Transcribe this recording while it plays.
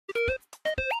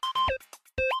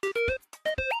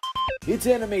It's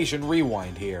Animation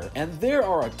Rewind here, and there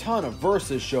are a ton of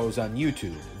versus shows on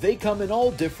YouTube. They come in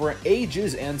all different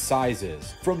ages and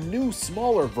sizes, from new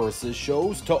smaller versus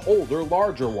shows to older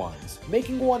larger ones.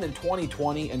 Making one in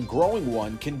 2020 and growing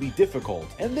one can be difficult,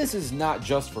 and this is not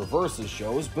just for versus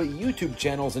shows, but YouTube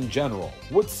channels in general.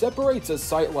 What separates a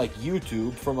site like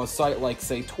YouTube from a site like,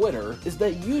 say, Twitter, is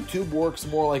that YouTube works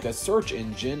more like a search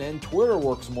engine and Twitter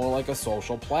works more like a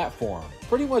social platform.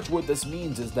 Pretty much what this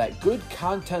means is that good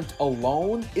content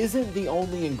alone isn't the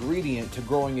only ingredient to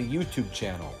growing a YouTube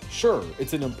channel. Sure,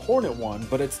 it's an important one,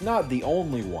 but it's not the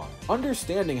only one.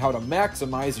 Understanding how to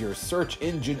maximize your search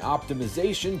engine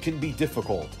optimization can be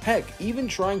difficult. Heck, even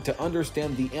trying to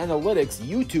understand the analytics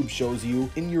YouTube shows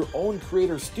you in your own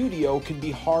creator studio can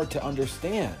be hard to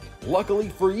understand. Luckily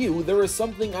for you, there is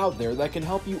something out there that can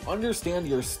help you understand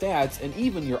your stats and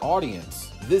even your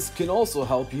audience. This can also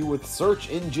help you with search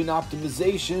engine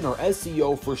optimization, or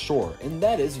SEO for short, and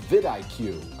that is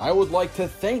vidIQ. I would like to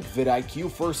thank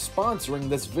vidIQ for sponsoring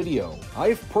this video.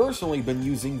 I've personally been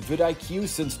using vidIQ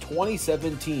since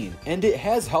 2017, and it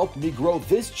has helped me grow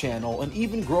this channel and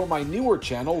even grow my newer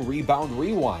channel, Rebound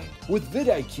Rewind. With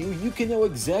vidIQ, you can know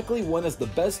exactly when is the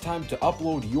best time to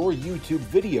upload your YouTube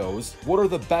videos, what are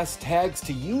the best tags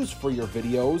to use for your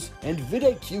videos, and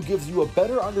vidIQ gives you a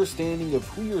better understanding of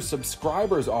who your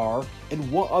subscribers are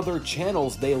and what other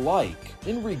channels they like.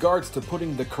 In regards to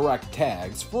putting the correct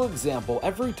tags, for example,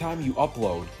 every time you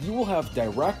upload, you will have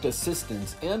direct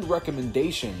assistance and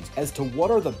recommendations as to what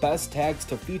are the best tags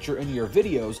to feature in your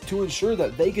videos to ensure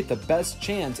that they get the best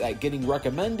chance at getting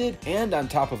recommended and on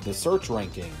top of the search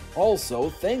ranking. Also,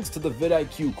 thanks to the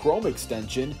vidIQ Chrome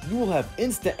extension, you will have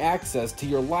instant access to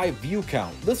your live view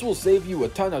count. This will save you a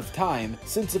ton of time,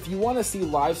 since if you want to see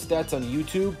live stats on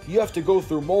YouTube, you have to go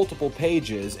through multiple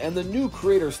pages, and the new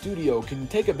Creator Studio can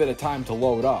take a bit of time to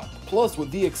load up. Plus,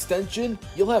 with the extension,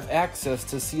 you'll have access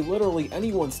to see literally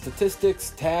anyone's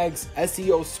statistics, tags,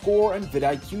 SEO score, and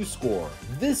vidIQ score.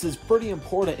 This is pretty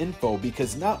important info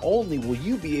because not only will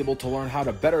you be able to learn how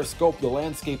to better scope the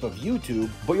landscape of YouTube,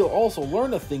 but you'll also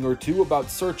learn a thing or two about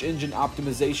search engine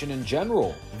optimization in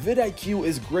general. vidIQ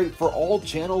is great for all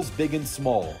channels big and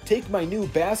small. Take my new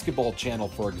basketball channel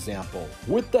for example.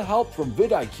 With the help from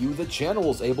vidIQ, the channel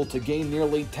was able to gain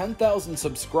nearly 10,000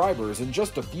 subscribers in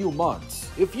just a few months.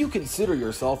 If you consider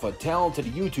yourself a talented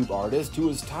YouTube artist who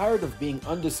is tired of being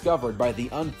undiscovered by the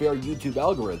unfair YouTube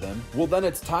algorithm, well then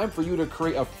it's time for you to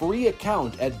create a free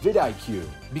account at vidIQ,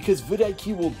 because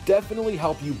vidIQ will definitely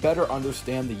help you better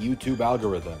understand the YouTube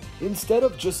algorithm. Instead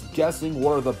of just guessing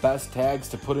what are the best tags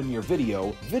to put in your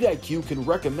video, vidIQ can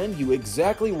recommend you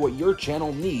exactly what your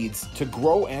channel needs to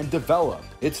grow and develop.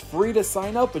 It's free to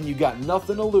sign up and you got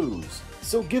nothing to lose.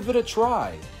 So give it a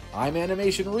try. I'm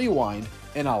Animation Rewind,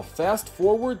 and I'll fast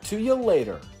forward to you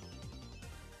later.